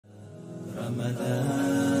Hey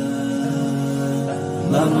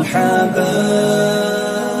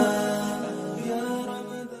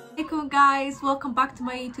guys, welcome back to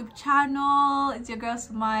my YouTube channel. It's your girl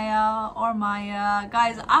Sumaya or Maya.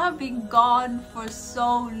 Guys, I have been gone for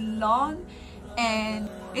so long and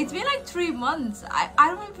it's been like 3 months. I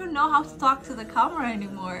don't even know how to talk to the camera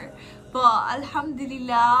anymore. But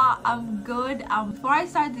Alhamdulillah, I'm good. Before I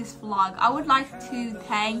start this vlog, I would like to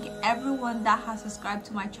thank everyone that has subscribed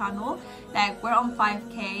to my channel. Like, we're on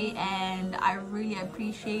 5k and I really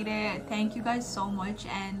appreciate it. Thank you guys so much,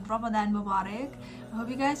 and Ramadan Mubarak. I hope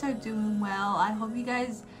you guys are doing well. I hope you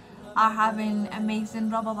guys are having amazing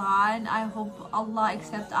Ramadan. I hope Allah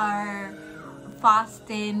accept our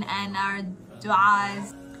fasting and our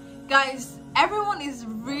du'as. Guys, everyone is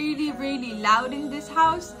really loud in this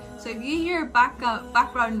house. So if you hear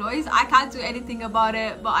background noise, I can't do anything about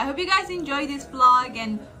it. But I hope you guys enjoy this vlog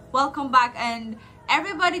and welcome back. And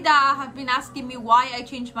everybody that have been asking me why I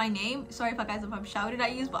changed my name, sorry if I guys have shouted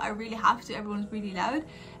at you, but I really have to. Everyone's really loud.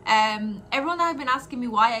 Everyone that have been asking me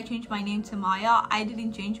why I changed my name to Maya, I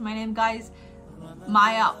didn't change my name, guys.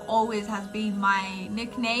 Maya always has been my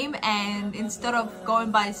nickname, and instead of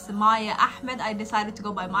going by Sumaya Axmed, I decided to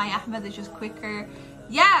go by Maya Axmed. It's just quicker.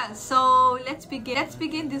 Yeah, so let's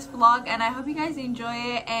begin this vlog, and I hope you guys enjoy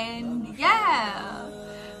it. And yeah,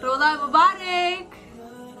 Ramadan Mubarak.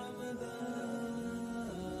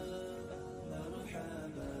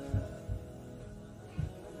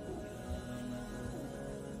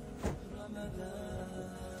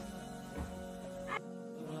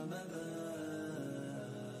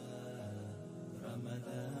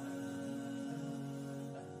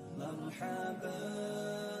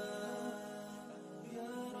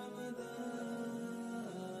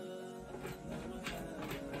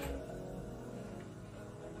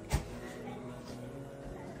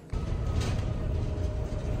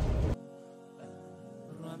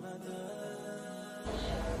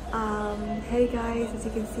 Hey guys, as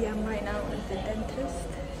you can see, I'm right now at the dentist.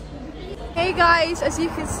 Hey guys, as you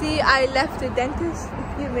can see, I left the dentist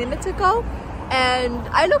a few minutes ago and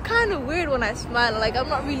I look kind of weird when I smile. Like, I'm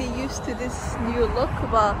not really used to this new look,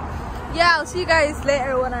 but yeah, I'll see you guys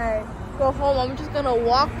later when I go home. I'm just gonna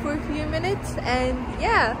walk for a few minutes and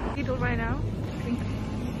yeah. What are you doing right now?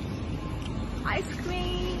 Ice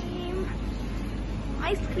cream!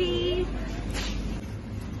 Ice cream!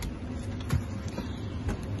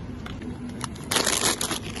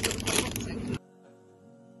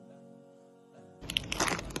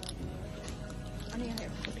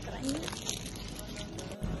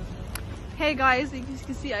 Hey guys, as you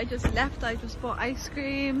can see, I just left. I just bought ice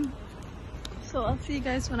cream. So I'll see you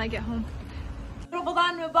guys when I get home.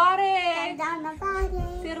 Ramadan Mubarak! Ramadan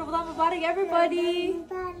Mubarak! Say Ramadan Mubarak, everybody!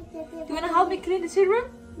 Do you want to help me clean the seat room?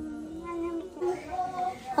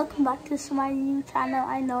 Welcome back to my new channel.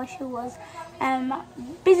 I know she was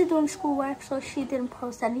busy doing schoolwork, so she didn't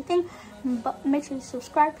post anything. But make sure you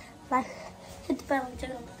subscribe, like, hit the bell, and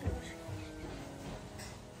turn on the notifications.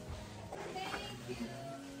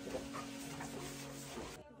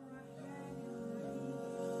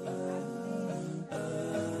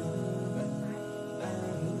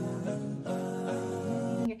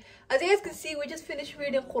 As you guys can see, we just finished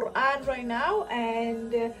reading Quran right now,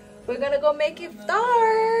 and we're gonna go make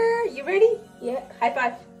iftar. You ready? Yeah. High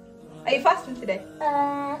five. Are you fasting today?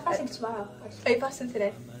 Fasting tomorrow. Are you fasting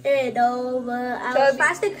today? No, but I was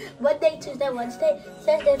fasting Monday, Tuesday, Wednesday,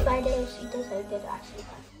 Thursday, Friday, she does I did actually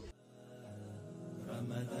fast.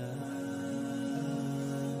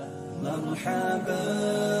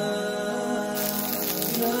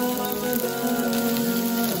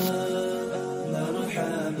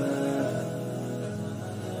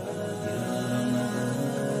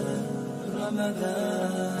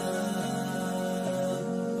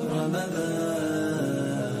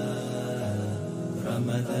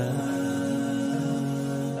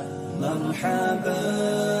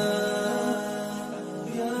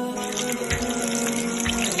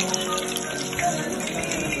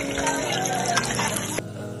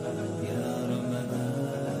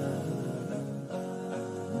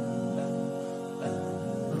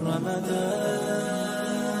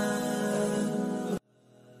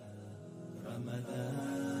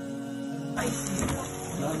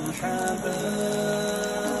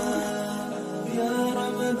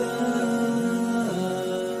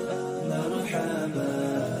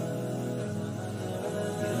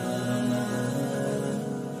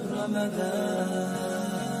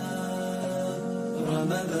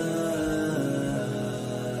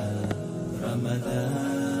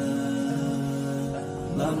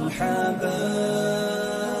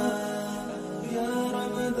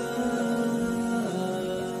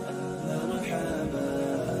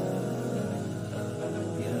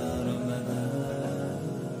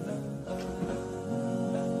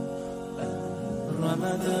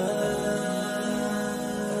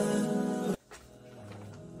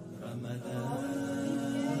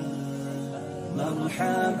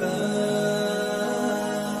 مرحبا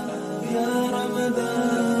يا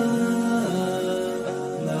رمضان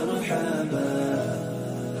مرحبا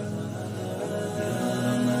يا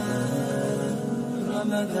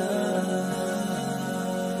رمضان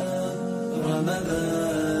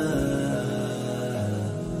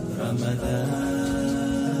رمضان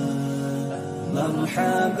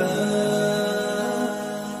مرحبا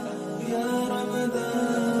يا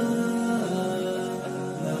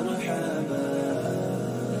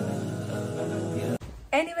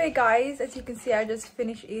Anyway guys, as you can see, I just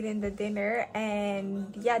finished eating the dinner,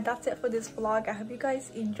 and yeah, that's it for this vlog. I hope you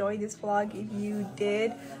guys enjoyed this vlog. If you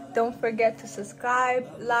did, don't forget to subscribe,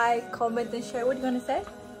 like, comment and share. What are you gonna say?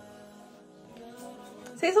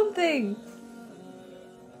 Say something.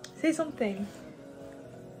 Say something.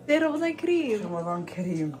 Say Ramadan Kareem. Ramadan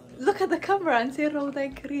Kareem. Look at the camera and say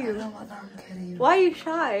Ramadan Kareem. Ramadan Kareem. Why are you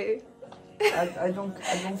shy? I don't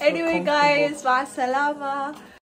feel Anyway comfortable. guys, ma salama.